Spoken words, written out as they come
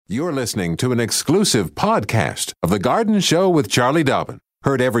You're listening to an exclusive podcast of The Garden Show with Charlie Dobbin.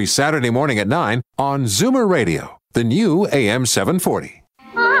 Heard every Saturday morning at 9 on Zoomer Radio, the new AM 740.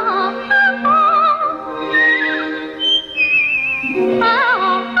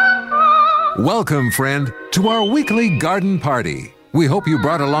 Welcome, friend, to our weekly garden party. We hope you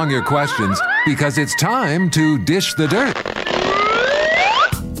brought along your questions because it's time to dish the dirt.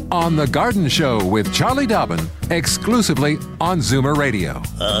 On The Garden Show with Charlie Dobbin, exclusively on Zoomer Radio.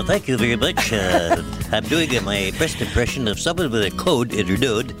 Thank you very much. I'm doing my best impression of someone with a cold in her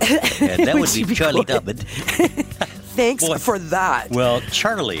nose, and that would be Charlie Dobbin. Thanks for that. Well,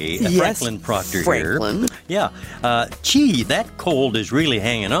 Charlie, yes, Franklin Proctor Franklin. here. Yeah. Gee, that cold is really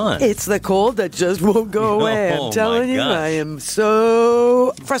hanging on. It's the cold that just won't go away. I'm telling you, I am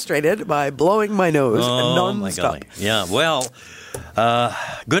so frustrated by blowing my nose nonstop. My God. Yeah, well...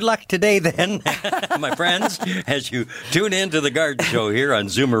 good luck today, then, my friends, as you tune in to the Garden Show here on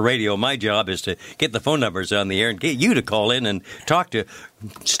Zoomer Radio. My job is to get the phone numbers on the air and get you to call in and talk to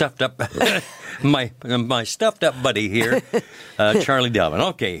stuffed up my stuffed up buddy here, Charlie Dobbin.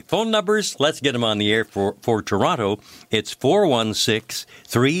 Okay, phone numbers. Let's get them on the air for Toronto. It's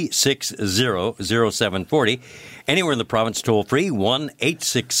 416-360-0740. Anywhere in the province, toll free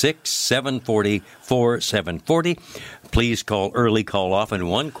 1-866-740-4740. Please call early, call often,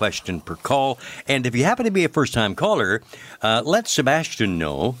 one question per call. And if you happen to be a first-time caller, let Sebastian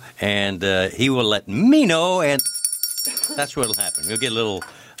know, and he will let me know, and that's what will happen. You'll get a little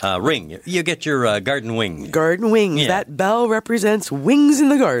ring. You get your garden wing. Garden wings. Yeah. That bell represents wings in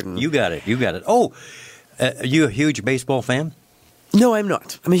the garden. You got it. You got it. Oh, are you a huge baseball fan? No, I'm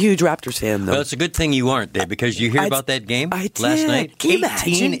not. I'm a huge Raptors fan, though. Well, it's a good thing you aren't, Dave, because you hear about that game last night. Can you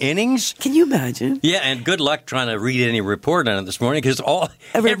 18 innings. Can you imagine? Yeah, and good luck trying to read any report on it this morning, because all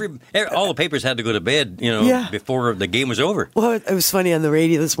the papers had to go to bed, before the game was over. Well, it was funny on the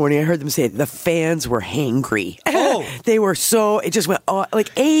radio this morning. I heard them say the fans were hangry. Oh, they were so. It just went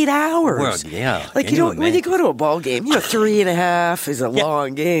like 8 hours. Well, yeah. Like when you go to a ball game, 3.5 is a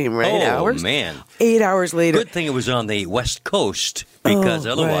long game, right? Hours. Oh man. 8 hours later. Good thing it was on the West Coast. Because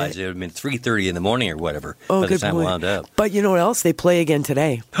otherwise it would have been 3:30 in the morning or whatever by the time it wound up. But you know what else? They play again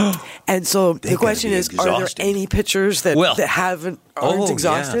today. And so the question is, are there any pitchers that aren't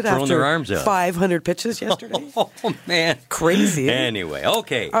exhausted after their arms out. 500 pitches yesterday? Oh, man. Crazy. Anyway,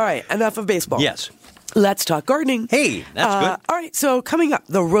 okay. All right, enough of baseball. Yes. Let's talk gardening. Hey, that's good. All right, so coming up,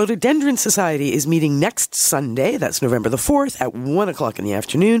 the Rhododendron Society is meeting next Sunday. That's November the 4th at 1 o'clock in the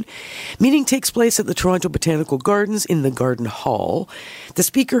afternoon. Meeting takes place at the Toronto Botanical Gardens in the Garden Hall. The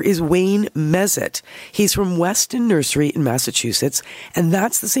speaker is Wayne Mezet. He's from Weston Nursery in Massachusetts, and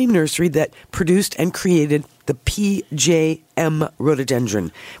that's the same nursery that produced and created the PJM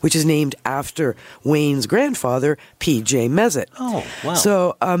rhododendron, which is named after Wayne's grandfather, P.J. Mezet. Oh, wow.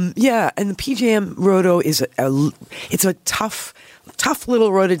 So, and the PJM rhodo is it's a tough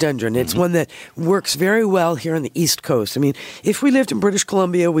little rhododendron. It's one that works very well here on the East Coast. I mean, if we lived in British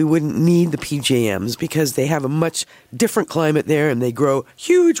Columbia, we wouldn't need the PJMs because they have a much different climate there and they grow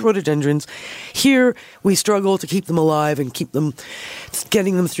huge rhododendrons. Here, we struggle to keep them alive and keep them,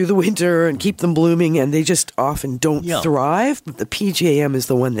 getting them through the winter and keep them blooming, and they just often don't thrive. But the PJM is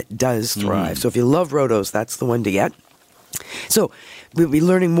the one that does thrive. So if you love rhodos, that's the one to get. So we'll be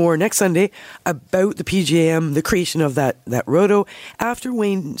learning more next Sunday about the PJM, the creation of that rhodo. After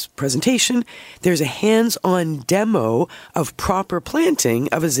Wayne's presentation, there's a hands-on demo of proper planting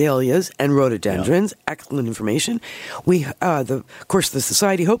of azaleas and rhododendrons. Yeah. Excellent information. Of course, the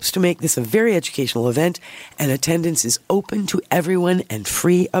Society hopes to make this a very educational event, and attendance is open to everyone and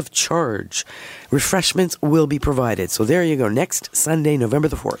free of charge. Refreshments will be provided. So there you go, next Sunday, November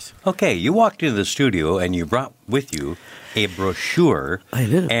the 4th. Okay, you walked into the studio and you brought with you a brochure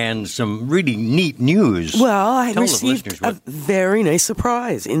and some really neat news. Well, I received a very nice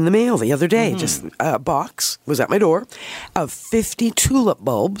surprise in the mail the other day. Just a box was at my door of 50 tulip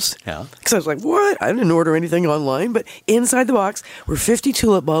bulbs. Yeah. Because I was like, what? I didn't order anything online. But inside the box were 50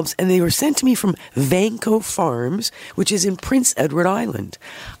 tulip bulbs, and they were sent to me from Vanco Farms, which is in Prince Edward Island.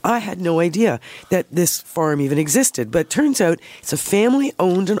 I had no idea that this farm even existed, but it turns out it's a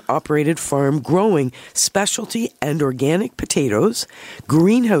family-owned and operated farm growing specialty and organic potatoes,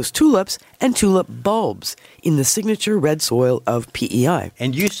 greenhouse tulips, and tulip bulbs in the signature red soil of PEI.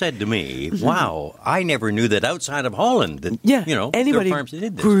 And you said to me, wow, I never knew that outside of Holland, that, anybody there are farms that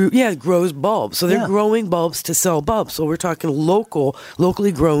did this. Grows bulbs. So they're growing bulbs to sell bulbs. So we're talking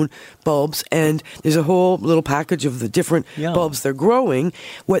locally grown bulbs, and there's a whole little package of the different bulbs they're growing.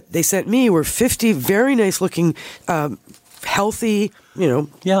 What they sent me were 50 very nice looking healthy,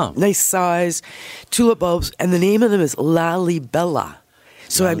 nice size tulip bulbs, and the name of them is Lalibela.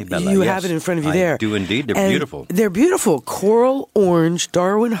 So Lalibela, you yes. have it in front of you I there. do indeed. They're And beautiful. They're beautiful. Coral orange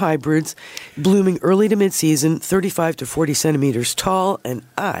Darwin hybrids blooming early to mid-season, 35 to 40 centimeters tall, and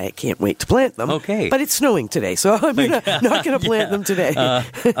I can't wait to plant them. Okay. But it's snowing today, so I'm not going to plant them today.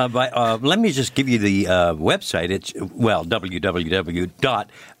 Let me just give you the website. It's,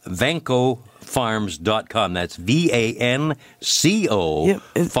 www.vancofarms.com. That's VANCO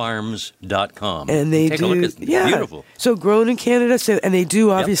farms.com. And they Take do, a look. It's beautiful. So grown in Canada, and they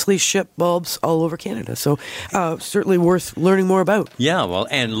do obviously ship bulbs all over Canada. So certainly worth learning more about. Yeah, well,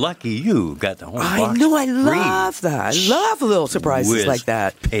 and lucky you got the whole box. I know, I free. love that. I love little surprises Whiz like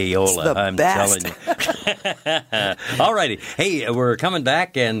that. payola, It's the I'm best. telling you. All righty. Hey, we're coming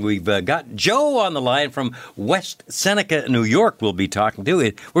back, and we've got Joe on the line from West Seneca, New York. We'll be talking to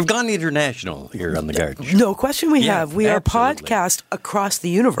it. We've gone international here on the Garden Show. No question we Yeah, have. We are absolutely. podcast across the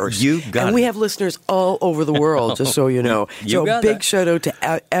universe. You got And we it. have listeners all over the world, just so you know. You So got big that. shout out to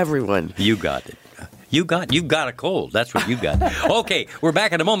everyone. You got it. You got a cold. That's what you got. Okay, we're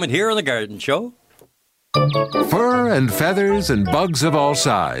back in a moment here on the Garden Show. Fur and feathers and bugs of all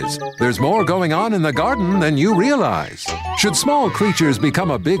size. There's more going on in the garden than you realize. Should small creatures become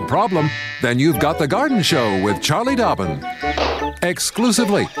a big problem, then you've got The Garden Show with Charlie Dobbin.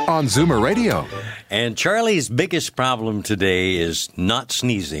 Exclusively on Zoomer Radio. And Charlie's biggest problem today is not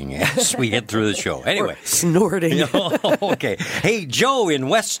sneezing as we get through the show. Anyway. Snorting. Okay. Hey, Joe in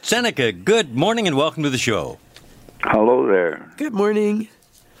West Seneca, good morning and welcome to the show. Hello there. Good morning.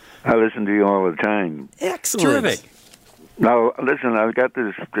 I listen to you all the time. Excellent. Terrific. Now, listen, I've got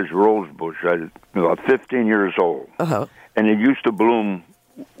this rose bush. I'm about 15 years old. Uh-huh. And it used to bloom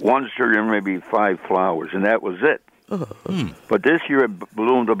once a year, maybe 5 flowers, and that was it. Uh-huh. But this year it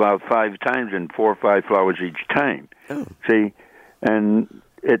bloomed about 5 times and 4 or 5 flowers each time. Oh. See, and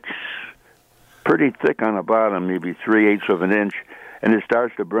it's pretty thick on the bottom, maybe 3/8 of an inch, and it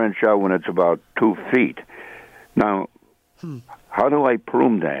starts to branch out when it's about 2 feet. Now, how do I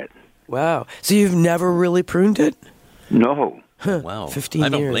prune that? Wow. So you've never really pruned it? No. Wow. 15 I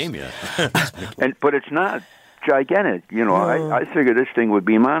don't years. blame you. But it's not gigantic. You know, I figured this thing would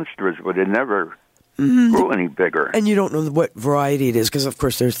be monstrous, but it never grew any bigger. And you don't know what variety it is because, of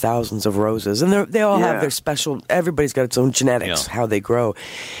course, there's thousands of roses. And they all have Yeah. their special, everybody's got its own genetics, Yeah. how they grow.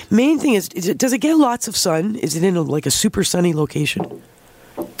 Main thing is does it get lots of sun? Is it in a super sunny location?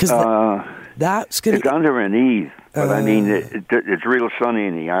 Because that's going It's under an eave, but I mean, it's real sunny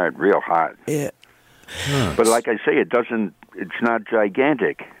in the yard, real hot. Yeah. But like I say, it's not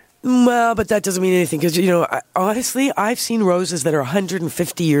gigantic. Well, but that doesn't mean anything because, honestly, I've seen roses that are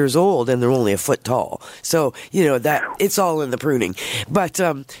 150 years old and they're only a foot tall. So, that it's all in the pruning. But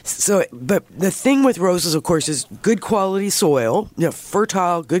but the thing with roses, of course, is good quality soil,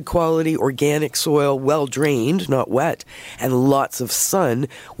 fertile, good quality organic soil, well drained, not wet, and lots of sun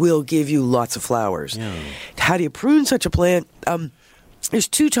will give you lots of flowers. Yeah. How do you prune such a plant? There's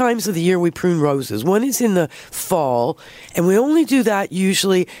 2 times of the year we prune roses. One is in the fall, and we only do that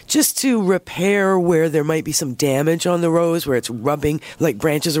usually just to repair where there might be some damage on the rose, where it's rubbing, like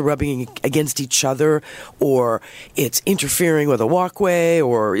branches are rubbing against each other, or it's interfering with a walkway,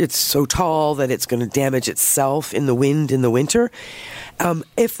 or it's so tall that it's going to damage itself in the wind in the winter.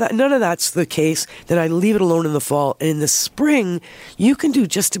 If none of that's the case, then I leave it alone in the fall. And in the spring, you can do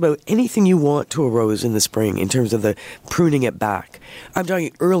just about anything you want to a rose in the spring in terms of the pruning it back. I'm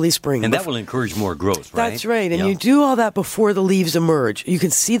talking early spring. And that will encourage more growth, right? That's right. And Yeah. you do all that before the leaves emerge. You can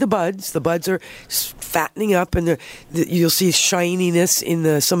see the buds. The buds are fattening up, and you'll see shininess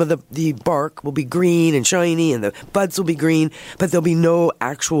in some of the bark will be green and shiny, and the buds will be green, but there'll be no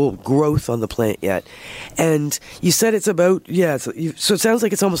actual growth on the plant yet. And you said it's about, so it sounds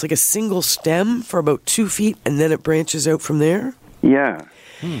like it's almost like a single stem for about 2 feet, and then it branches out from there? Yeah.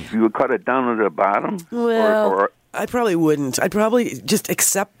 You would cut it down to the bottom? Well, Or I probably wouldn't. I'd probably just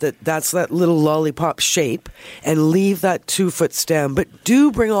accept that that's that little lollipop shape and leave that 2-foot stem. But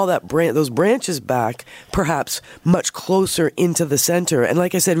do bring all those branches back, perhaps much closer into the center. And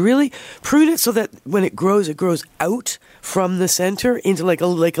like I said, really prune it so that when it grows out from the center into like a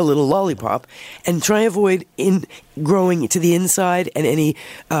little lollipop, and try avoid growing to the inside and any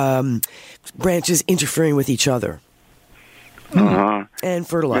branches interfering with each other. And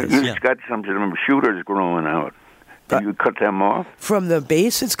fertilize. It's got some shooters growing out. Do you cut them off? From the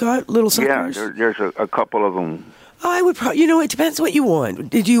base, it's got little suckers? Yeah, there's a couple of them I would probably, it depends what you want.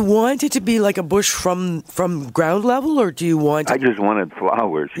 Did you want it to be like a bush from ground level, or do you want I just wanted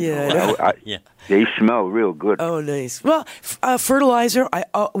flowers. Yeah. Yeah. They smell real good. Oh, nice. Well, fertilizer,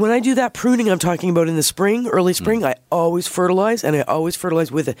 when I do that pruning I'm talking about in the spring, early spring, I always fertilize, and I always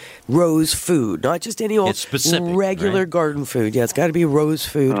fertilize with a rose food, not just any old It's specific, regular right? garden food. Yeah, it's got to be rose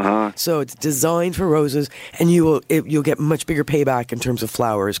food. So it's designed for roses, and you'll get much bigger payback in terms of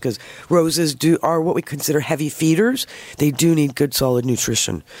flowers, because roses are what we consider heavy feeders. They do need good, solid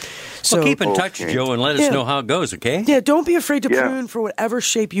nutrition. So Well, keep in touch, Joe, and let us Yeah. know how it goes, okay? yeah, don't be afraid to Yeah. prune for whatever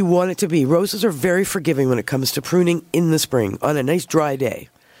shape you want it to be. Roses are very forgiving when it comes to pruning in the spring on a nice dry day.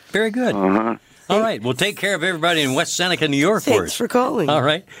 Very good. All right. Well, take care of everybody in West Seneca, New York for Thanks us. for calling. All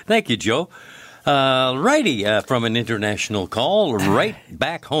right. Thank you, Joe. Righty, from an international call, right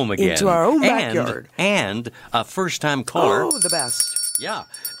back home again. Into our own backyard. And a first-time caller. Oh, the best. Yeah.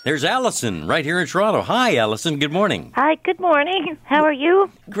 There's Allison right here in Toronto. Hi, Allison. Good morning. Hi, good morning. How are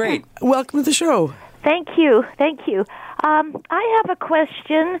you? Great. Welcome to the show. Thank you. Thank you. I have a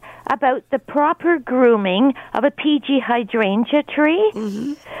question about the proper grooming of a PG hydrangea tree.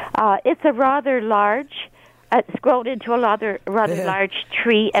 Mm-hmm. It's a rather large, it's grown into a rather large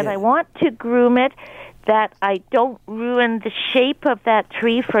tree, and I want to groom it that I don't ruin the shape of that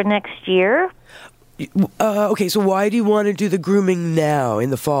tree for next year. Okay, so why do you want to do the grooming now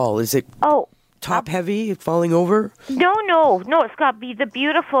in the fall? Is it top heavy, falling over? No. It's got to be the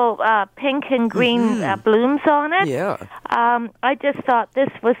beautiful pink and green blooms on it. Yeah. I just thought this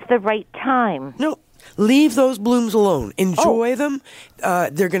was the right time. No. Leave those blooms alone. Enjoy them.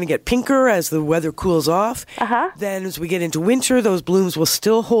 They're going to get pinker as the weather cools off. Then as we get into winter, those blooms will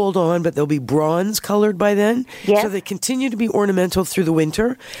still hold on, but they'll be bronze colored by then. Yes. So they continue to be ornamental through the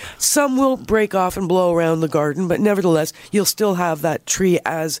winter. Some will break off and blow around the garden, but nevertheless, you'll still have that tree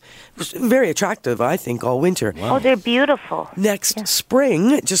as very attractive, I think, all winter. Oh, they're beautiful. Next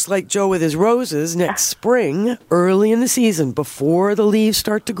spring, just like Joe with his roses, next spring, early in the season, before the leaves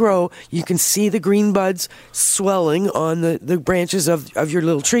start to grow, you can see the green buds swelling on the branches of your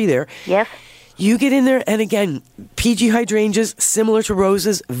little tree there. Yes. You get in there, and again, PG hydrangeas, similar to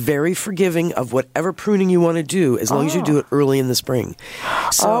roses, very forgiving of whatever pruning you want to do, as long as you do it early in the spring.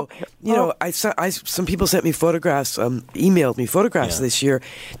 So, some people sent me photographs, emailed me photographs this year.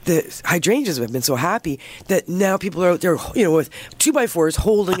 The hydrangeas have been so happy that now people are out there, with 2x4s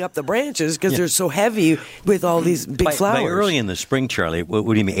holding up the branches because they're so heavy with all these big flowers. By early in the spring, Charlie, what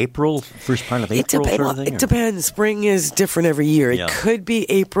do you mean, April? First part of April sort of thing? It depends. Spring is different every year. It could be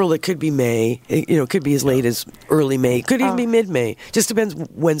April, it could be May. It could be as late as early May. It could even be mid-May. Just depends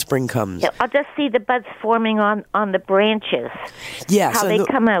when spring comes. Yeah, I'll just see the buds forming on the branches. Yeah, how they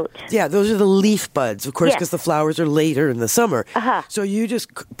come out. Yeah, those are the leaf buds, of course, because the flowers are later in the summer. So you just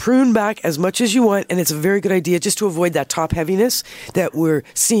prune back as much as you want, and it's a very good idea just to avoid that top heaviness that we're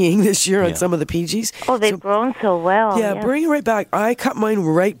seeing this year on some of the PGs. Oh, they've grown so well. Yeah, bring it right back. I cut mine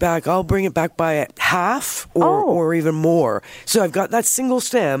right back. I'll bring it back by half or even more. So I've got that single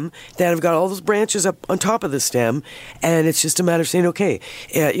stem, then I've got all those branches up on top of the stem, and it's just a matter of saying, okay,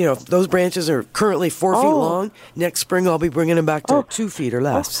 those branches are currently 4 feet long. Next spring, I'll be bringing them back to 2 feet or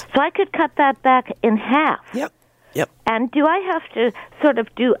less. So I could cut that back in half. Yep. And do I have to sort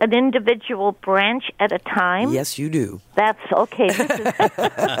of do an individual branch at a time? Yes, you do. That's okay.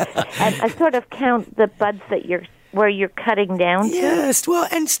 And I sort of count the buds that where you're cutting down to. Yes, well,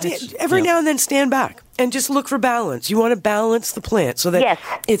 and every now and then stand back and just look for balance. You want to balance the plant so that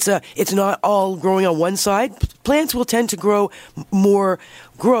it's not all growing on one side. Plants will tend to grow more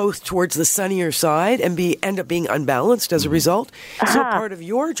growth towards the sunnier side and end up being unbalanced as a result. So part of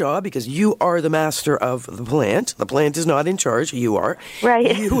your job, because you are the master of the plant is not in charge, you are.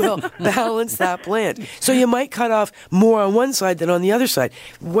 Right. You will balance that plant. So you might cut off more on one side than on the other side.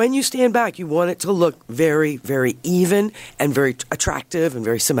 When you stand back, you want it to look very, very even and very attractive and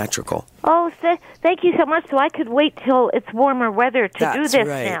very symmetrical. Oh, thank you so much. So I could wait till it's warmer weather to do this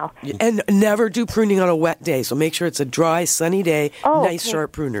now. And never do pruning on a wet day. So make sure it's a dry, sunny day. Nice,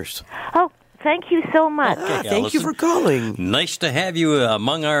 sharp pruners. Oh, thank you so much. Thank you for calling. Nice to have you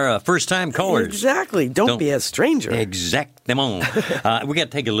among our first-time callers. Exactly. Don't be a stranger. Exactement. We got to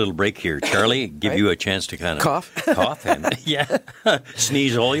take a little break here, Charlie. Give you a chance to kind of cough and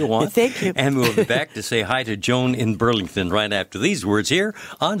sneeze all you want. Thank you. And we'll be back to say hi to Joan in Burlington right after these words here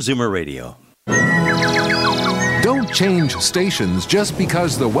on Zoomer Radio. Don't change stations just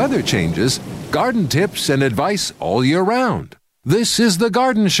because the weather changes. Garden tips and advice all year round. This is The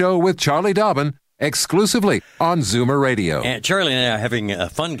Garden Show with Charlie Dobbin, exclusively on Zoomer Radio. And Charlie and I are having a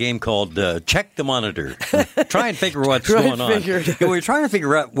fun game called Check the Monitor. Try and figure what's going on. We're trying to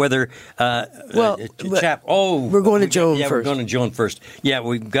figure out whether we're going to Joan first. first. We're going to Joan first. Yeah,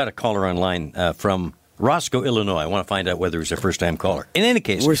 we've got a caller online from Roscoe, Illinois. I want to find out whether he's a first-time caller. In any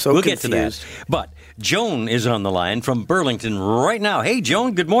case, we'll get to that. But Joan is on the line from Burlington right now. Hey,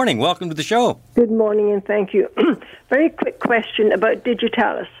 Joan, good morning. Welcome to the show. Good morning, and thank you. Very quick question about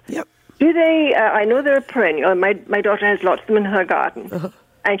digitalis. Yep. Do they, I know they're a perennial. My daughter has lots of them in her garden.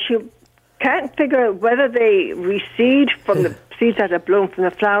 And she can't figure out whether they reseed from the seeds that are blown from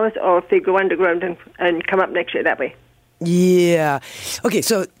the flowers or if they go underground and come up next year that way. Yeah. Okay,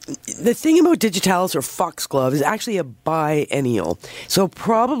 so the thing about digitalis or foxglove is actually a biennial. So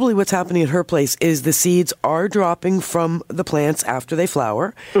probably what's happening at her place is the seeds are dropping from the plants after they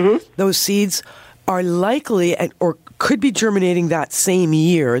flower. Mm-hmm. Those seeds are likely or could be germinating that same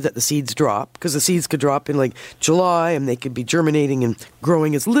year that the seeds drop, because the seeds could drop in like July and they could be germinating and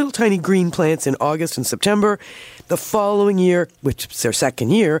growing as little tiny green plants in August and September. The following year, which is their second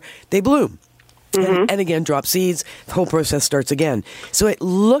year, they bloom. Mm-hmm. And again, drop seeds, the whole process starts again. So it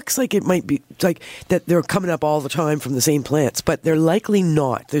looks like it might be like that they're coming up all the time from the same plants, but they're likely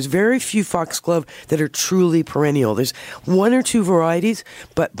not. There's very few foxglove that are truly perennial. There's one or two varieties,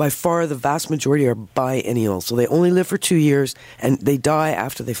 but by far the vast majority are biennial. So they only live for 2 years and they die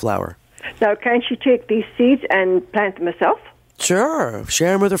after they flower. Now, can she take these seeds and plant them herself? Sure.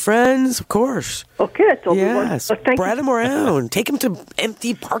 Share them with her friends, of course. Okay, that's all we want. Yes. Well, spread them around. Take them to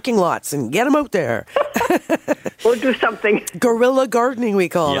empty parking lots and get them out there. We'll do something. Guerrilla gardening, we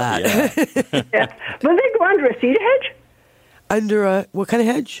call that. Yeah. Yeah. Will they go under a cedar hedge? Under a, what kind of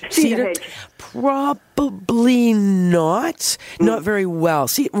hedge? Cedar hedge. Probably not. Not very well.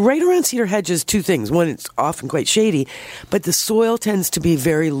 See, right around cedar hedges, two things. One, it's often quite shady, but the soil tends to be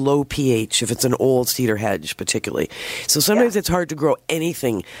very low pH if it's an old cedar hedge, particularly. So sometimes it's hard to grow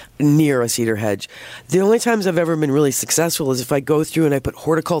anything near a cedar hedge. The only times I've ever been really successful is if I go through and I put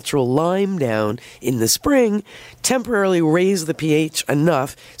horticultural lime down in the spring, temporarily raise the pH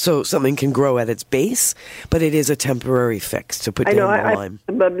enough so something can grow at its base, but it is a temporary fix to put down the lime.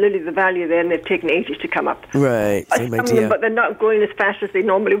 I know, Lily, the value there, and they've taken ages to come up. Right, same idea. But they're not growing as fast as they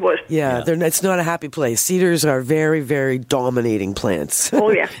normally would. Yeah. It's not a happy place. Cedars are very, very dominating plants.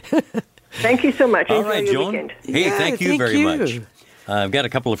 Oh, yeah. Thank you so much. All Enjoy right, your Joan. weekend. Hey, thank you very much. I've got a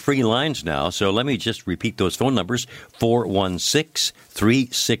couple of free lines now, so let me just repeat those phone numbers.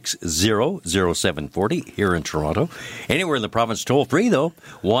 416-360-0740 here in Toronto. Anywhere in the province, toll free, though.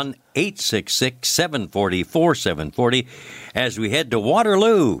 1-866-740-4740 as we head to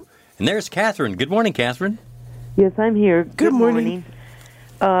Waterloo. And there's Catherine. Good morning, Catherine. Yes, I'm here. Good morning.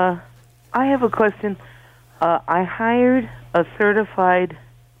 I have a question. I hired a certified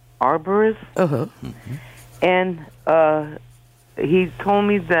arborist, and he told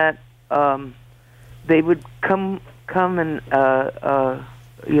me that they would come and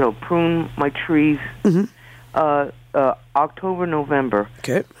prune my trees October, November.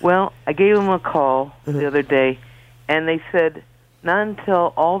 Okay. Well, I gave them a call the other day, and they said not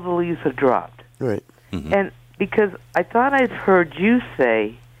until all the leaves have dropped. Right. Mm-hmm. And because I thought I'd heard you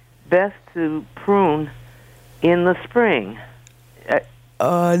say best to prune in the spring.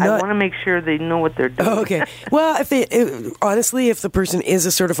 I want to make sure they know what they're doing. Oh, okay. Well, honestly, if the person is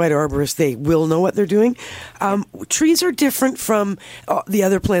a certified arborist, they will know what they're doing. Trees are different from the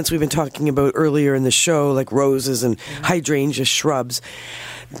other plants we've been talking about earlier in the show, like roses and hydrangea shrubs.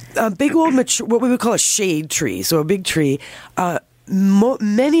 A big old, mature, what we would call a shade tree, so a big tree,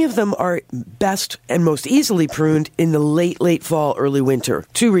 many of them are best and most easily pruned in the late fall, early winter.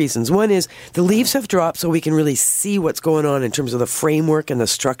 Two reasons. One is the leaves have dropped, so we can really see what's going on in terms of the framework and the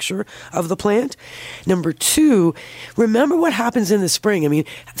structure of the plant. Number two, remember what happens in the spring. I mean,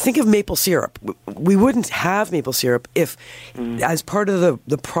 think of maple syrup. We wouldn't have maple syrup if, as part of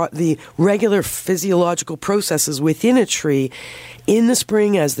the regular physiological processes within a tree, in the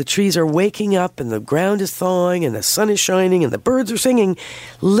spring, as the trees are waking up and the ground is thawing and the sun is shining and the birds are singing,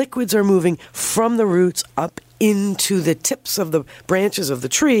 liquids are moving from the roots up into the tips of the branches of the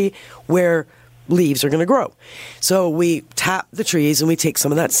tree where leaves are going to grow. So we tap the trees and we take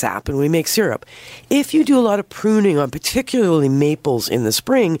some of that sap and we make syrup. If you do a lot of pruning on particularly maples in the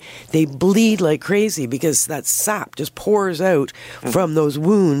spring, they bleed like crazy because that sap just pours out from those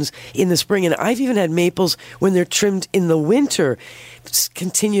wounds in the spring. And I've even had maples, when they're trimmed in the winter,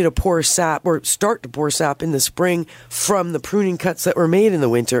 continue to pour sap or start to pour sap in the spring from the pruning cuts that were made in the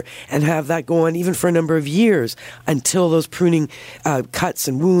winter, and have that go on even for a number of years until those pruning cuts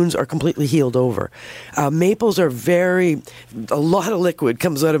and wounds are completely healed over. over. Maples are a lot of liquid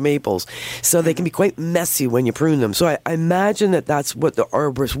comes out of maples, so they can be quite messy when you prune them. So I imagine that's what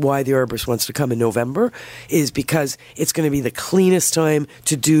why the arborist wants to come in November, is because it's going to be the cleanest time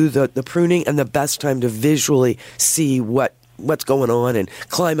to do the pruning and the best time to visually see what's going on and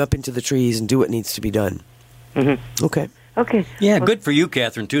climb up into the trees and do what needs to be done. Mm-hmm. Okay. Yeah, good for you,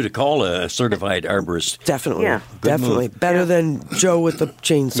 Catherine, too, to call a certified arborist. Definitely. Yeah. Definitely. Move. Better than Joe with the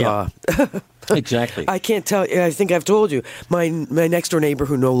chainsaw. Yeah. Exactly. I can't tell. I think I've told you. My next door neighbor,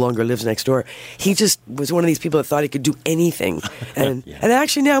 who no longer lives next door, he just was one of these people that thought he could do anything. And and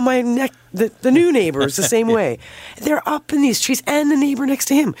actually now the new neighbor is the same way. They're up in these trees, and the neighbor next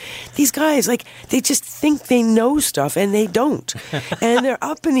to him. These guys, they just think they know stuff, and they don't. And they're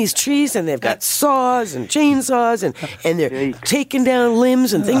up in these trees, and they've got saws and chainsaws, and they're taking down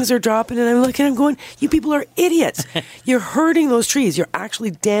limbs, and things are dropping. And I'm looking, I'm going, you people are idiots. You're hurting those trees. You're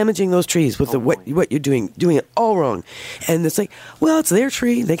actually damaging those trees with what you're doing it all wrong. And it's like, well, it's their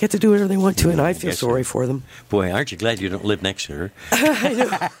tree. They get to do whatever they want to, and I feel sorry for them. Boy, aren't you glad you don't live next to her?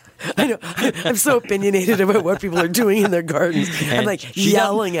 I know. I'm so opinionated about what people are doing in their gardens. I'm like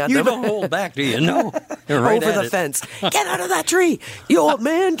yelling at them. You don't hold back, do you? No. You're right over the fence. Get out of that tree. You old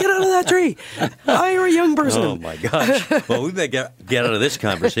man, get out of that tree. You're a young person. Oh, my gosh. Well, we better get out of this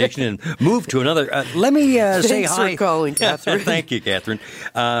conversation and move to another. Let me say hi. Thanks for calling, Catherine. Thank you, Catherine.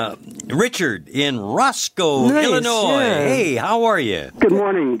 Richard in Roscoe, nice, Illinois. Yeah. Hey, how are you? Good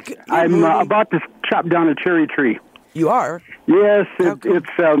morning. I'm about to chop down a cherry tree. You are? Yes, it's.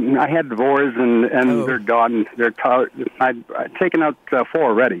 I had divorce and they're gone. I've taken out 4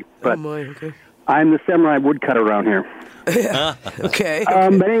 already, but okay. I'm the samurai woodcutter around here. Okay.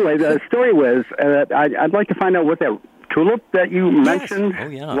 But anyway, the story was that I'd like to find out what that tulip that you mentioned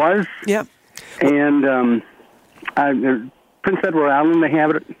was. Yep. And Prince Edward Island, they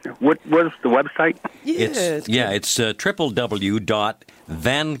have it. What was the website? It's www.vanco,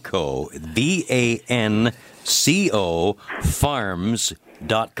 VANCO,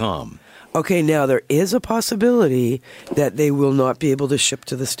 farms.com. Okay, now there is a possibility that they will not be able to ship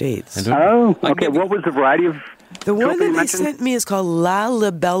to the States. Oh, okay. What was the variety of the one that they sent me is called La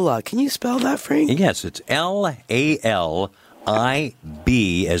Libella. Can you spell that, Frank? Yes, it's LALIB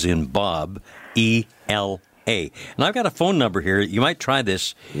as in Bob, ELA. And I've got a phone number here. You might try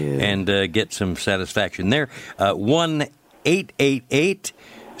this and get some satisfaction there.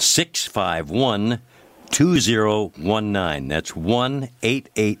 1-888-651-2019. That's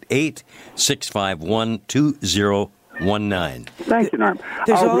 1-888-651-2019. Thank you, Norm.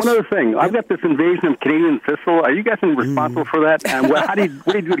 One other thing. I've got this invasion of Canadian thistle. Are you guys responsible for that? And what do you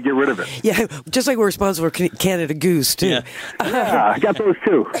do to get rid of it? Yeah, just like we're responsible for Canada goose, too. Yeah, I got those,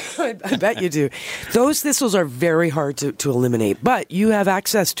 too. I bet you do. Those thistles are very hard to eliminate, but you have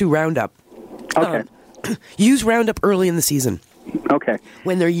access to Roundup. Okay. Use Roundup early in the season. Okay.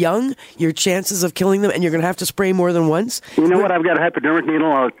 When they're young, your chances of killing them, and you're going to have to spray more than once. You know what? I've got a hypodermic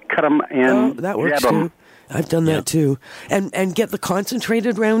needle. I'll cut them and that works jab them. too. I've done that too. And get the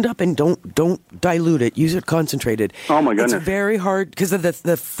concentrated Roundup and don't dilute it. Use it concentrated. Oh my goodness. It's very hard because of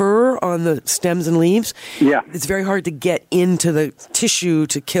the fur on the stems and leaves. Yeah. It's very hard to get into the tissue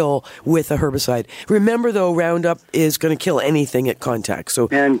to kill with a herbicide. Remember though, Roundup is going to kill anything at contact.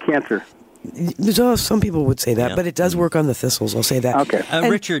 And cancer. Some people would say that, but it does work on the thistles. I'll say that. Okay.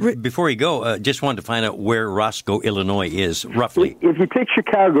 Richard, before you go, just wanted to find out where Roscoe, Illinois is, roughly. If you take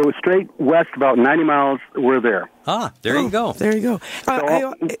Chicago straight west about 90 miles, we're there. There you go. There you go.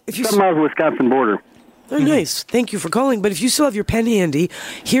 If you 7 miles Wisconsin border. Oh, nice. Thank you for calling. But if you still have your pen handy,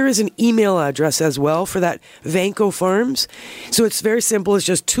 here is an email address as well for that Vanco Farms. So it's very simple. It's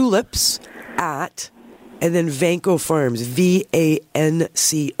just tulips at... and then Vanco Farms,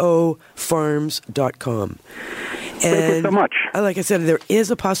 VANCO farms.com. Thank you so much. Like I said, there is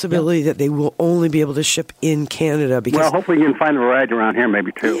a possibility that they will only be able to ship in Canada. Because, hopefully you can find a variety around here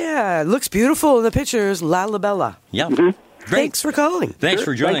maybe too. Yeah, it looks beautiful in the pictures. La Libella. Yeah. Mm-hmm. Thanks for calling. Thanks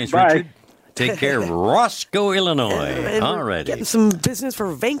for joining us, Richard. Take care, Roscoe, Illinois. All right. Getting some business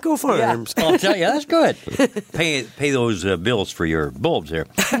for Vanco Farms. Yeah, I'll tell you, that's good. Pay those bills for your bulbs there.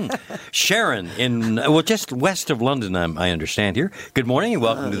 Sharon just west of London, I understand here. Good morning and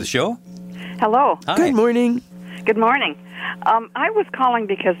welcome to the show. Hello. Hi. Good morning. Good morning. I was calling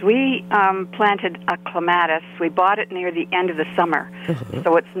because we planted a clematis. We bought it near the end of the summer,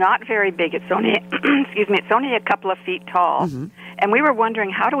 so it's not very big. It's only, it's only a couple of feet tall. Mm-hmm. And we were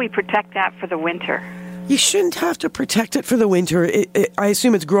wondering, how do we protect that for the winter? You shouldn't have to protect it for the winter. I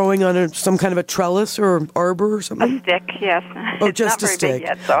assume it's growing on some kind of a trellis or arbor or something? A stick, yes. Oh, it's just not a very stick. big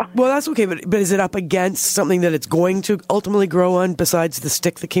yet, so. Well, that's okay, but is it up against something that it's going to ultimately grow on besides the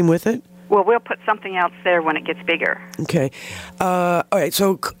stick that came with it? Well, we'll put something else there when it gets bigger. Okay. All right.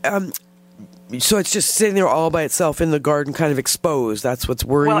 So it's just sitting there all by itself in the garden, kind of exposed. That's what's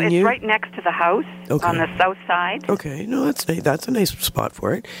worrying you? Well, it's right next to the house on the south side. Okay. No, that's a nice spot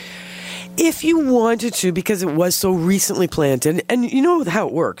for it. If you wanted to, because it was so recently planted, and you know how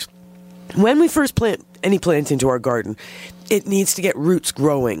it works. When we first plant any plant into our garden, it needs to get roots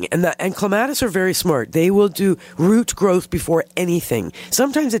growing. And clematis are very smart. They will do root growth before anything.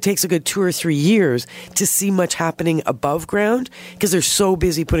 Sometimes it takes a good 2 or 3 years to see much happening above ground because they're so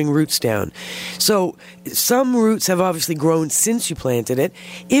busy putting roots down. So some roots have obviously grown since you planted it.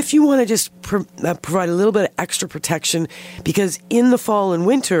 If you want to just provide a little bit of extra protection, because in the fall and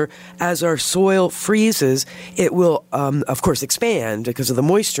winter, as our soil freezes, it will, of course, expand because of the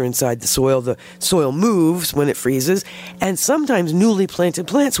moisture inside the soil. The soil moves when it freezes, and sometimes newly planted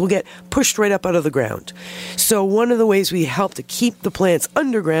plants will get pushed right up out of the ground. So one of the ways we help to keep the plants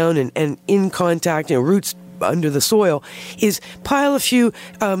underground and in contact, roots under the soil, is pile a few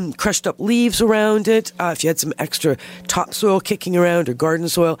crushed up leaves around it. If you had some extra topsoil kicking around or garden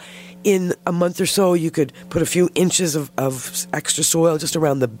soil, in a month or so, you could put a few inches of extra soil just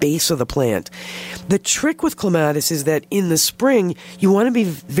around the base of the plant. The trick with clematis is that in the spring, you want to be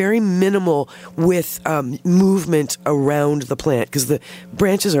very minimal with movement around the plant because the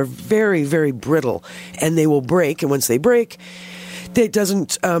branches are very, very brittle and they will break. And once they break, it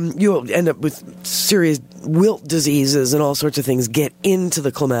doesn't, you'll end up with serious wilt diseases and all sorts of things get into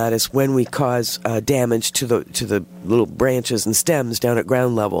the clematis when we cause damage to the little branches and stems down at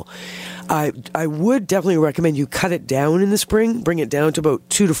ground level. I would definitely recommend you cut it down in the spring, bring it down to about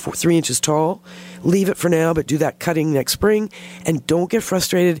 2 to 3 inches tall. Leave it for now, but do that cutting next spring. And don't get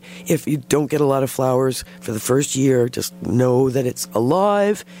frustrated if you don't get a lot of flowers for the first year. Just know that it's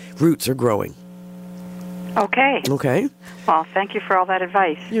alive. Roots are growing. Okay. Okay. Well, thank you for all that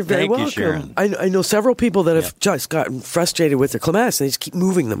advice. You're very welcome. Thank you, Sharon. I know several people that have just gotten frustrated with their clematis and they just keep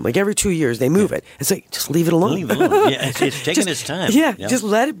moving them. Like every 2 years, they move it. It's like, just leave it alone. Leave it alone. Yeah, it's taking its time. Yeah, just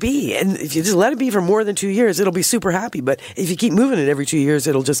let it be. And if you just let it be for more than 2 years, it'll be super happy. But if you keep moving it every 2 years,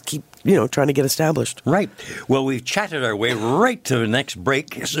 it'll just keep, trying to get established. Right. Well, we've chatted our way right to the next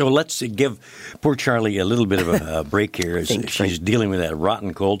break. So let's give poor Charlie a little bit of a break here as she's dealing with that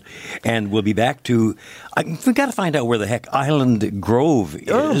rotten cold. And we'll be back to, we've got to find out where the heck Island Grove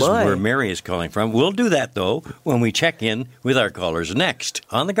is, where Mary is calling from. We'll do that, though, when we check in with our callers next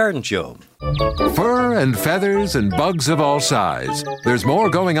on The Garden Show. Fur and feathers and bugs of all size. There's more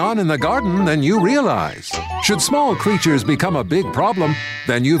going on in the garden than you realize. Should small creatures become a big problem,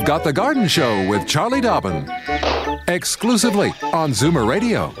 then you've got The Garden Show with Charlie Dobbin. Exclusively on Zoomer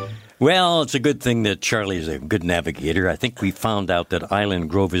Radio. Well, it's a good thing that Charlie's a good navigator. I think we found out that Island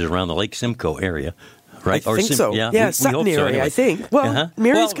Grove is around the Lake Simcoe area. Right? I think so. Yeah, Sutton area, anyway. I think. Well,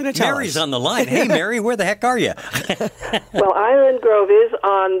 Mary's going to tell Mary's us. on the line. Hey, Mary, where the heck are you? Well, Island Grove is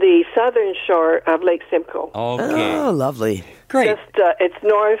on the southern shore of Lake Simcoe. Okay. Oh, lovely. Great. It's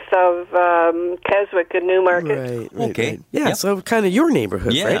north of Keswick and Newmarket. Right. Okay. Yeah, Yep. so kind of your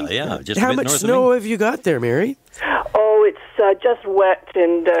neighborhood, Yeah, right? yeah, just a How bit much north of snow me. have you got there, Mary? Oh, it's just wet,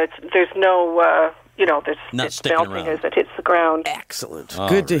 and there's no... it's sticking melting around. as it hits the ground. Excellent. All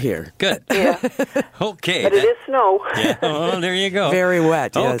Good to right. hear. Good. Yeah. Okay. But it is snow. Yeah. Oh, there you go. Very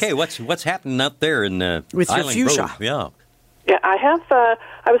wet, yes. Okay, what's happening out there in with your Island fuchsia? Grove? Yeah. Yeah, I have.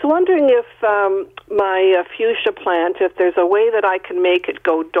 I was wondering if my fuchsia plant, if there's a way that I can make it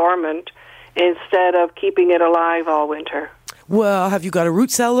go dormant instead of keeping it alive all winter. Well, have you got a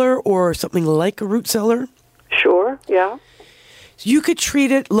root cellar or something like a root cellar? Sure, yeah. You could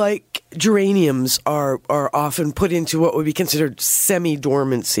treat it like geraniums are often put into what would be considered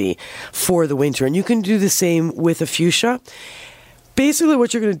semi-dormancy for the winter. And you can do the same with a fuchsia. Basically,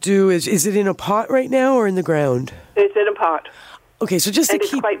 what you're going to do is it in a pot right now or in the ground? It's in a pot. Okay, so just and to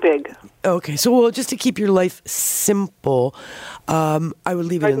it's keep... quite big. Okay, so just to keep your life simple, I would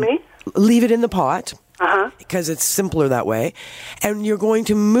leave Pardon me? Leave it in the pot. Uh-huh. Because it's simpler that way. And you're going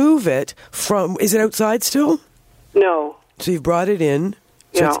to move it from... Is it outside still? No. So you've brought it in.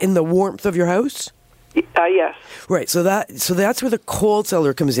 So it's in the warmth of your house? Yes. Right, so that's where the cold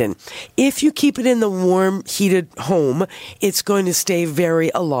cellar comes in. If you keep it in the warm, heated home, it's going to stay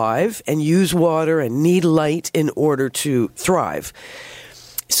very alive and use water and need light in order to thrive.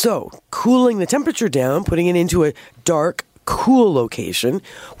 So, cooling the temperature down, putting it into a dark, cool location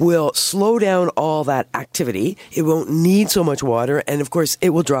will slow down all that activity. It won't need so much water, and of course,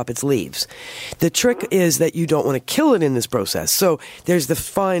 it will drop its leaves. The trick is that you don't want to kill it in this process. So there's the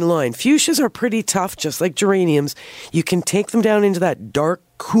fine line. Fuchsias are pretty tough, just like geraniums. You can take them down into that dark,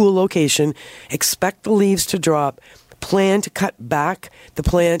 cool location, expect the leaves to drop, plan to cut back the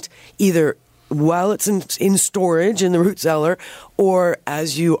plant either while it's in storage in the root cellar or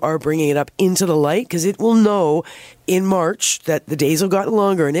as you are bringing it up into the light, because it will know in March that the days have gotten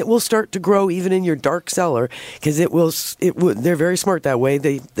longer and it will start to grow even in your dark cellar, because they're very smart that way.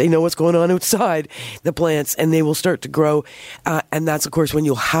 They know what's going on outside the plants, and they will start to grow. And that's, of course, when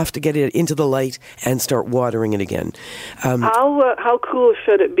you'll have to get it into the light and start watering it again. How cool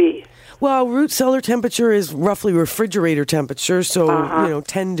should it be? Well, root cellar temperature is roughly refrigerator temperature, so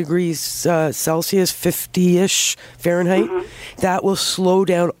 10 degrees Celsius, 50-ish Fahrenheit. Mm-hmm. That will slow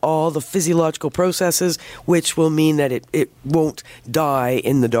down all the physiological processes, which will mean that it won't die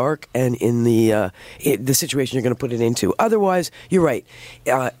in the dark and in the situation you're going to put it into. Otherwise, you're right.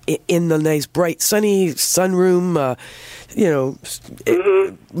 In the nice, bright, sunny sunroom,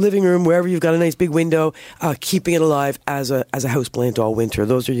 living room, wherever you've got a nice big window, keeping it alive as a houseplant all winter.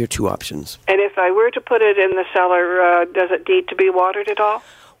 Those are your two options. And if I were to put it in the cellar, does it need to be watered at all?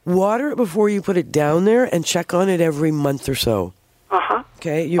 Water it before you put it down there, and check on it every month or so.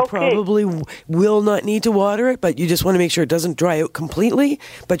 Okay, you probably will not need to water it, but you just want to make sure it doesn't dry out completely,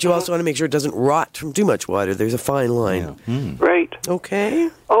 but you also want to make sure it doesn't rot from too much water. There's a fine line. Yeah. Right. Okay.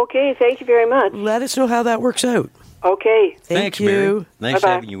 Okay, thank you very much. Let us know how that works out. Okay. Thanks, you. Mary. Nice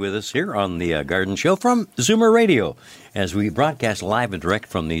Bye-bye. having you with us here on the Garden Show from Zoomer Radio, as we broadcast live and direct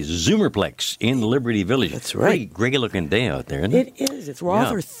from the Zoomerplex in Liberty Village. That's right. Great-looking day out there, isn't it? It is. It's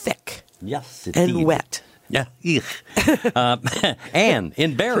rather thick. Yes, it and is. wet. Yeah. Anne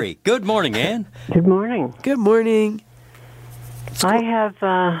in Barrie. Good morning, Anne. Good morning. Good morning. I have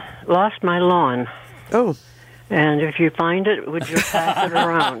lost my lawn. Oh. And if you find it, would you pass it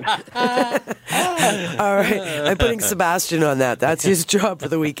around? All right. I'm putting Sebastian on that. That's his job for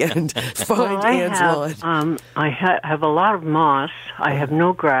the weekend. Find Anne's lawn. I have a lot of moss. I have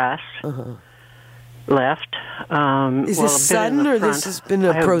no grass left. Is this sudden, or this has been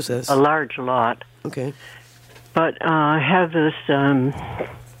a process? A large lot. Okay. But I have this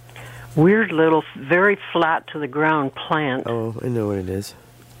weird little, very flat to the ground plant. Oh, I know what it is.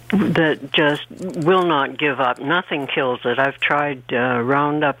 That just will not give up. Nothing kills it. I've tried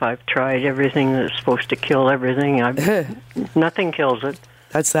Roundup. I've tried everything that's supposed to kill everything. Nothing kills it.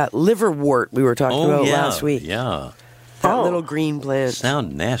 That's that liverwort we were talking about last week. Yeah. That little green plant.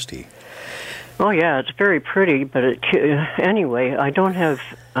 Sound nasty. Oh, yeah, it's very pretty, but anyway, I don't have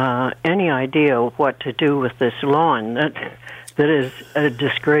any idea what to do with this lawn. That is a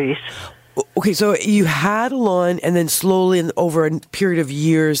disgrace. Okay, so you had a lawn, and then slowly, over a period of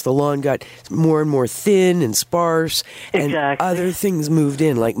years, the lawn got more and more thin and sparse, and other things moved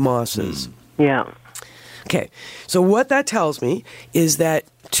in, like mosses. Yeah. Okay, so what that tells me is that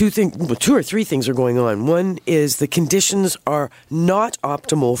two or three things are going on. One is the conditions are not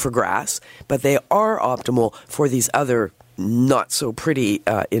optimal for grass, but they are optimal for these other not so pretty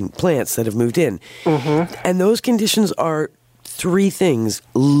in plants that have moved in. Mm-hmm. And those conditions are three things: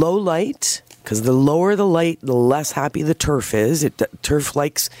 low light, because the lower the light, the less happy the turf is. Turf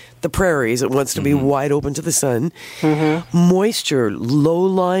likes the prairies. It wants to be wide open to the sun. Mm-hmm. Moisture,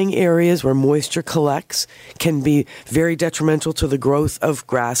 low-lying areas where moisture collects can be very detrimental to the growth of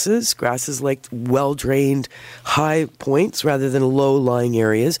grasses. Grasses like well-drained high points rather than low-lying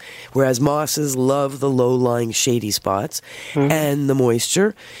areas, whereas mosses love the low-lying shady spots and the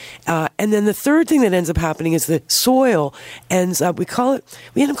moisture. And then the third thing that ends up happening is the soil ends up, we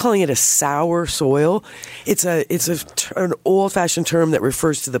end up calling it a sour soil. It's an old-fashioned term that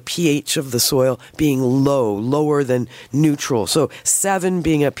refers to the pH of the soil being lower than neutral. So 7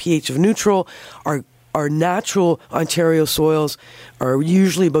 being a pH of neutral, our natural Ontario soils are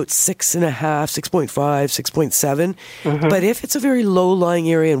usually about 6.5, 6.5, 6.7. Mm-hmm. But if it's a very low-lying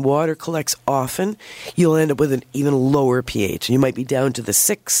area and water collects often, you'll end up with an even lower pH. You might be down to the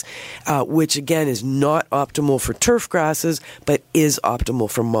 6, which again is not optimal for turf grasses, but is optimal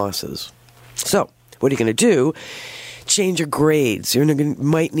for mosses. So what are you going to do? Change your grades. You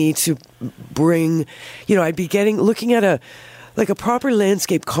might need to bring, I'd be looking at a proper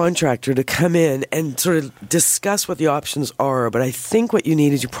landscape contractor to come in and sort of discuss what the options are. But I think what you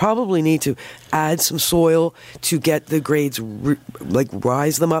need is you probably need to add some soil to get the grades,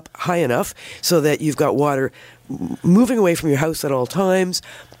 rise them up high enough so that you've got water moving away from your house at all times,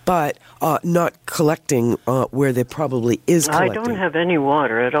 but not collecting where there probably is collecting. I don't have any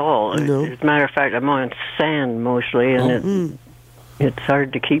water at all. No. As a matter of fact, I'm on sand mostly, and it's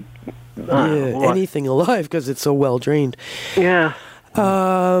hard to keep anything alive because it's so well drained. Yeah.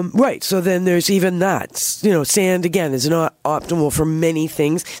 Right. So then there's even that. Sand again is not optimal for many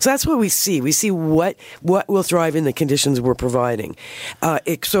things. So that's what we see. We see what will thrive in the conditions we're providing.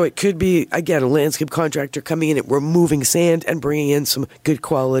 So it could be, again, a landscape contractor coming in and removing sand and bringing in some good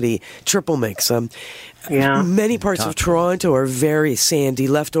quality triple mix. Many parts of Toronto are very sandy,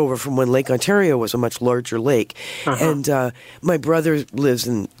 left over from when Lake Ontario was a much larger lake. And my brother lives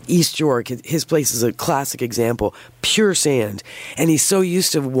in East York. His place is a classic example, pure sand. And he's so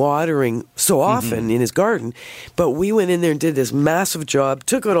used to watering so often in his garden. But we went in there and did this massive job,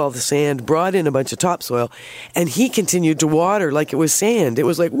 took out all the sand, brought in a bunch of topsoil, and he continued to water like it was sand. It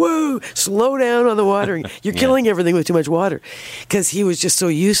was like, whoa, slow down on the watering. You're killing everything with too much water. Because he was just so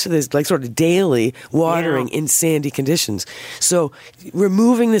used to this, like, sort of daily watering in sandy conditions. So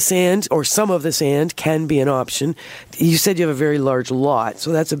removing the sand or some of the sand can be an option. You said you have a very large lot,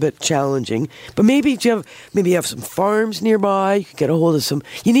 so that's a bit challenging. But maybe you have some farms nearby. You can get a hold of some.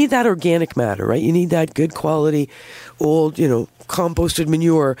 You need that organic matter, right? You need that good quality, old, composted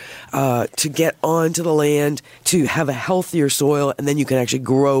manure to get onto the land to have a healthier soil, and then you can actually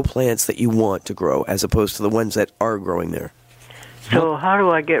grow plants that you want to grow as opposed to the ones that are growing there. So how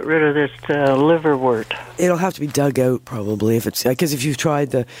do I get rid of this liverwort? It'll have to be dug out probably because if you've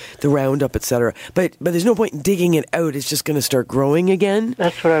tried the Roundup, etc. But there's no point in digging it out. It's just going to start growing again.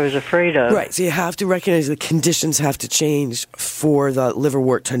 That's what I was afraid of. Right. So you have to recognize the conditions have to change for the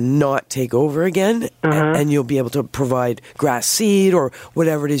liverwort to not take over again, and you'll be able to provide grass seed or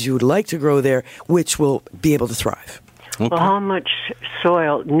whatever it is you would like to grow there, which will be able to thrive. Okay. Well, how much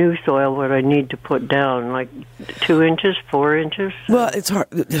new soil would I need to put down? Like 2 inches, 4 inches? Well, it's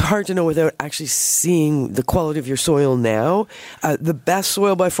hard to know without actually seeing the quality of your soil now. The best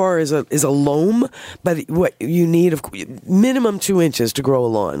soil by far is a loam, but what you need minimum 2 inches to grow a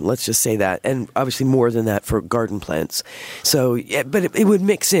lawn. Let's just say that, and obviously more than that for garden plants. So, but it would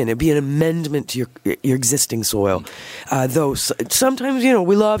mix in. It'd be an amendment to your existing soil. Though sometimes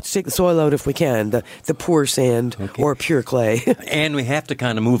we love to take the soil out if we can, the poor sand or pure clay. And we have to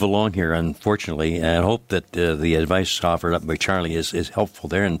kind of move along here, unfortunately, and I hope that the advice offered up by Charlie is helpful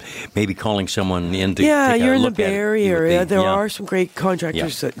there, and maybe calling someone in to take a look at it. You're in the Bay Area. There are some great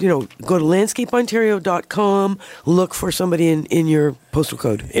contractors that, go to landscapeontario.com, look for somebody in your postal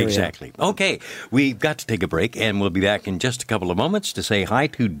code area. Exactly. Okay, we've got to take a break, and we'll be back in just a couple of moments to say hi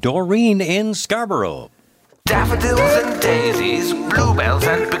to Doreen in Scarborough. Daffodils and daisies, bluebells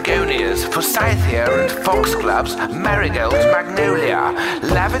and begonias, forsythia and foxgloves, marigolds, magnolia,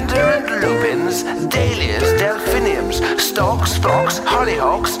 lavender and lupins, dahlias, delphiniums, stalks, phlox,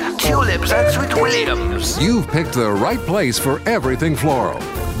 hollyhocks, tulips and sweet williams. You've picked the right place for everything floral.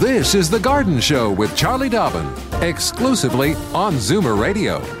 This is The Garden Show with Charlie Dobbin, exclusively on Zoomer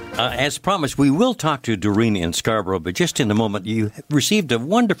Radio. As promised, we will talk to Doreen in Scarborough, but just in a moment, you received a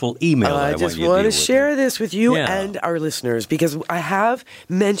wonderful email. I just want to share this with you and our listeners, because I have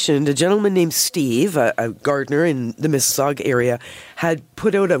mentioned a gentleman named Steve, a gardener in the Mississauga area, had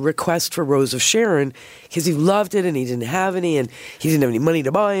put out a request for Rose of Sharon because he loved it and he didn't have any and he didn't have any money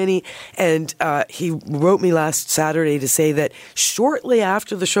to buy any. And he wrote me last Saturday to say that shortly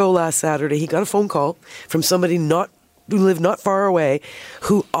after the show last Saturday, he got a phone call from somebody who lived not far away,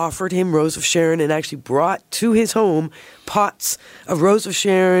 who offered him Rose of Sharon and actually brought to his home pots of Rose of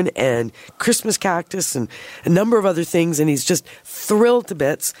Sharon and Christmas cactus and a number of other things. And he's just thrilled to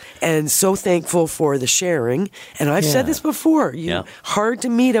bits and so thankful for the sharing. And I've said this before, hard to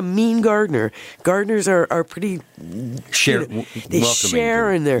meet a mean gardener. Gardeners are pretty... they share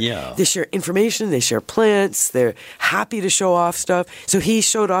and they share information, they share plants, they're happy to show off stuff. So he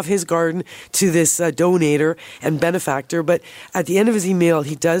showed off his garden to this donator and benefactor. But at the end of his email,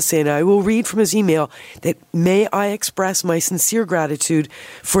 he does say, and I will read from his email, that may I express my sincere gratitude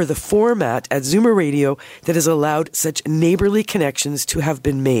for the format at Zoomer Radio that has allowed such neighborly connections to have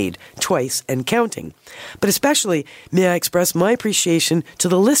been made, twice and counting. But especially, may I express my appreciation to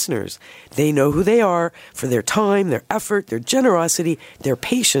the listeners. They know who they are for their time, their effort, their generosity, their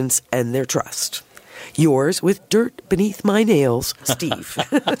patience, and their trust. Yours, with dirt beneath my nails, Steve.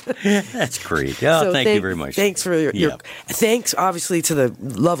 That's great. Yeah, thank you very much. Thanks for your thanks, obviously, to the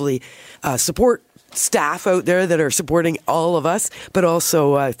lovely support staff out there that are supporting all of us, but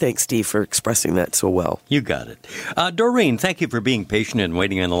also thanks, Steve, for expressing that so well. You got it. Doreen, thank you for being patient and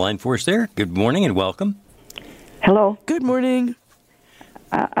waiting on the line for us there. Good morning and welcome. Hello. Good morning.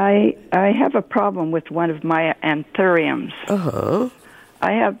 I have a problem with one of my anthuriums.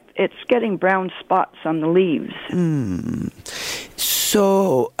 It's getting brown spots on the leaves.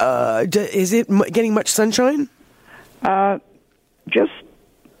 So, is it getting much sunshine? Is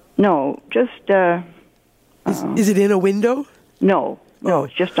it in a window? No,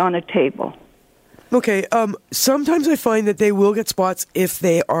 it's just on a table. Okay. Sometimes I find that they will get spots if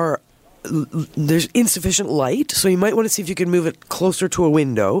they are there's insufficient light, so you might want to see if you can move it closer to a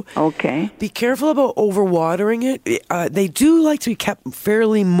window. Okay. Be careful about overwatering it. They do like to be kept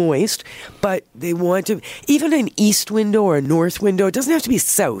fairly moist, but they want to, even an east window or a north window, it doesn't have to be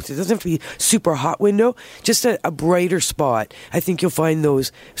south. It doesn't have to be super hot window, just a brighter spot. I think you'll find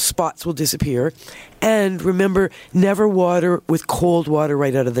those spots will disappear. And remember, never water with cold water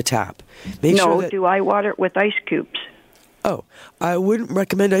right out of the tap. Do I water it with ice cubes? Oh, I wouldn't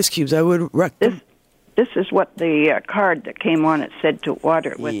recommend ice cubes. I would recommend... This is what the card that came on it said to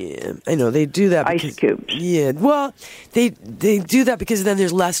water it with. Yeah, I know. They do that ice cubes. Yeah, well, they do that because then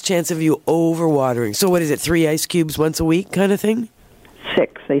there's less chance of you overwatering. So what is it, 3 ice cubes once a week kind of thing?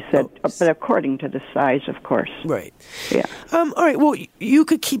 6, they said, but according to the size, of course. Right. Yeah. All right, well, you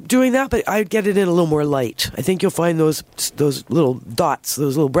could keep doing that, but I'd get it in a little more light. I think you'll find those little dots,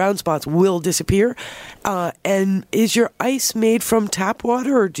 those little brown spots will disappear. And is your ice made from tap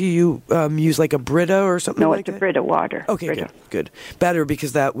water, or do you use like a Brita or something like that? No, it's a Brita water. Okay, Brita. Good. Better,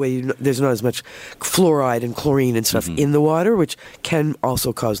 because that way there's not as much fluoride and chlorine and stuff in the water, which can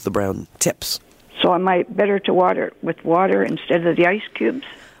also cause the brown tips. So am I better to water it with water instead of the ice cubes?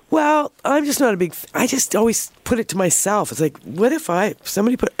 Well, I'm just not a big... I just always put it to myself. It's like, what if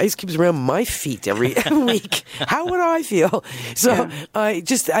somebody put ice cubes around my feet every week? How would I feel? So I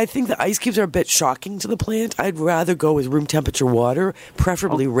think the ice cubes are a bit shocking to the plant. I'd rather go with room temperature water,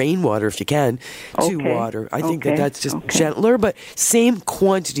 preferably rainwater if you can, to water. I think that's just gentler, but same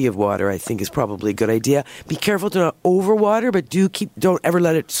quantity of water I think is probably a good idea. Be careful to not overwater, but don't ever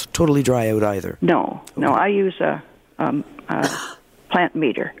let it totally dry out either. No, I use a plant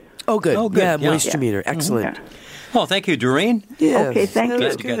meter. Oh, good. Yeah, moisture Yeah. meter. Excellent. Well, thank you, Doreen. Yeah. Okay, thank you.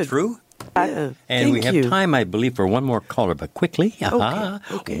 Glad to get through. Yeah. And we have time, I believe, for one more caller, but quickly.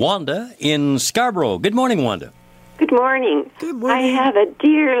 Okay. Wanda in Scarborough. Good morning, Wanda. Good morning. Good morning. I have a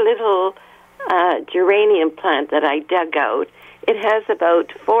dear little geranium plant that I dug out. It has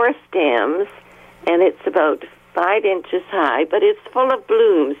about 4 stems, and it's about 5 inches high, but it's full of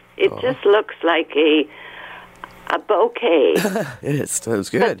blooms. It just looks like a bouquet. It sounds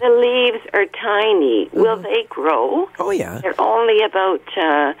good. But the leaves are tiny. Will they grow? Oh, yeah. They're only about,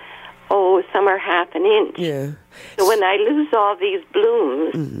 some are half an inch. Yeah. So when I lose all these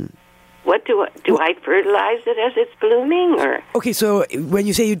blooms, what do I fertilize it as it's blooming? Or Okay, so when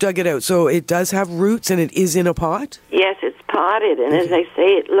you say you dug it out, so it does have roots and it is in a pot? Yes, it's potted, and as I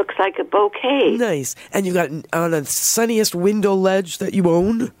say, it looks like a bouquet. Nice. And you got on the sunniest window ledge that you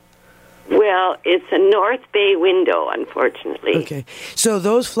own? Well, it's a North Bay window, unfortunately. Okay. So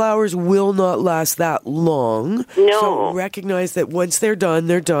those flowers will not last that long. No. So recognize that once they're done,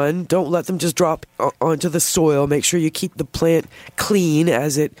 they're done. Don't let them just drop onto the soil. Make sure you keep the plant clean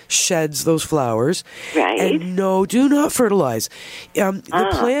as it sheds those flowers. Right. And no, do not fertilize. The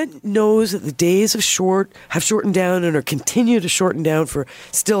plant knows that the days have shortened down and are continue to shorten down for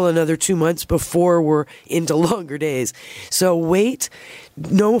still another 2 months before we're into longer days. So wait.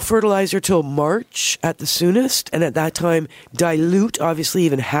 No fertilizer till March at the soonest, and at that time dilute, obviously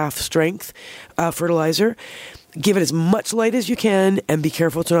even half strength fertilizer. Give it as much light as you can, and be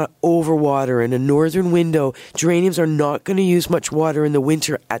careful to not overwater. In a northern window, geraniums are not going to use much water in the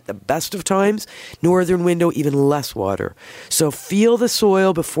winter at the best of times. Northern window, even less water. So feel the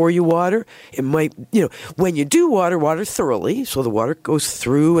soil before you water. It might, when you do water thoroughly, so the water goes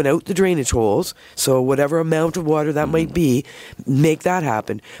through and out the drainage holes. So whatever amount of water that might be, make that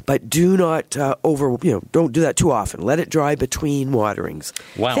happen. But do not don't do that too often. Let it dry between waterings.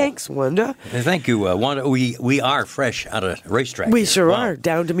 Wow. Thanks, Wanda. Thank you, Wanda. We are fresh out of racetrack. We here. sure are,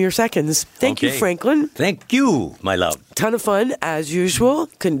 down to mere seconds. Thank you, Franklin. Thank you, my love. Ton of fun, as usual.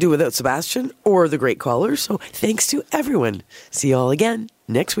 Couldn't do without Sebastian or the great callers, so thanks to everyone. See you all again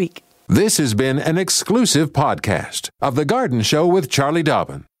next week. This has been an exclusive podcast of The Garden Show with Charlie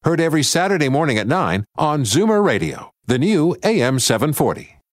Dobbin. Heard every Saturday morning at 9 on Zoomer Radio, the new AM 740.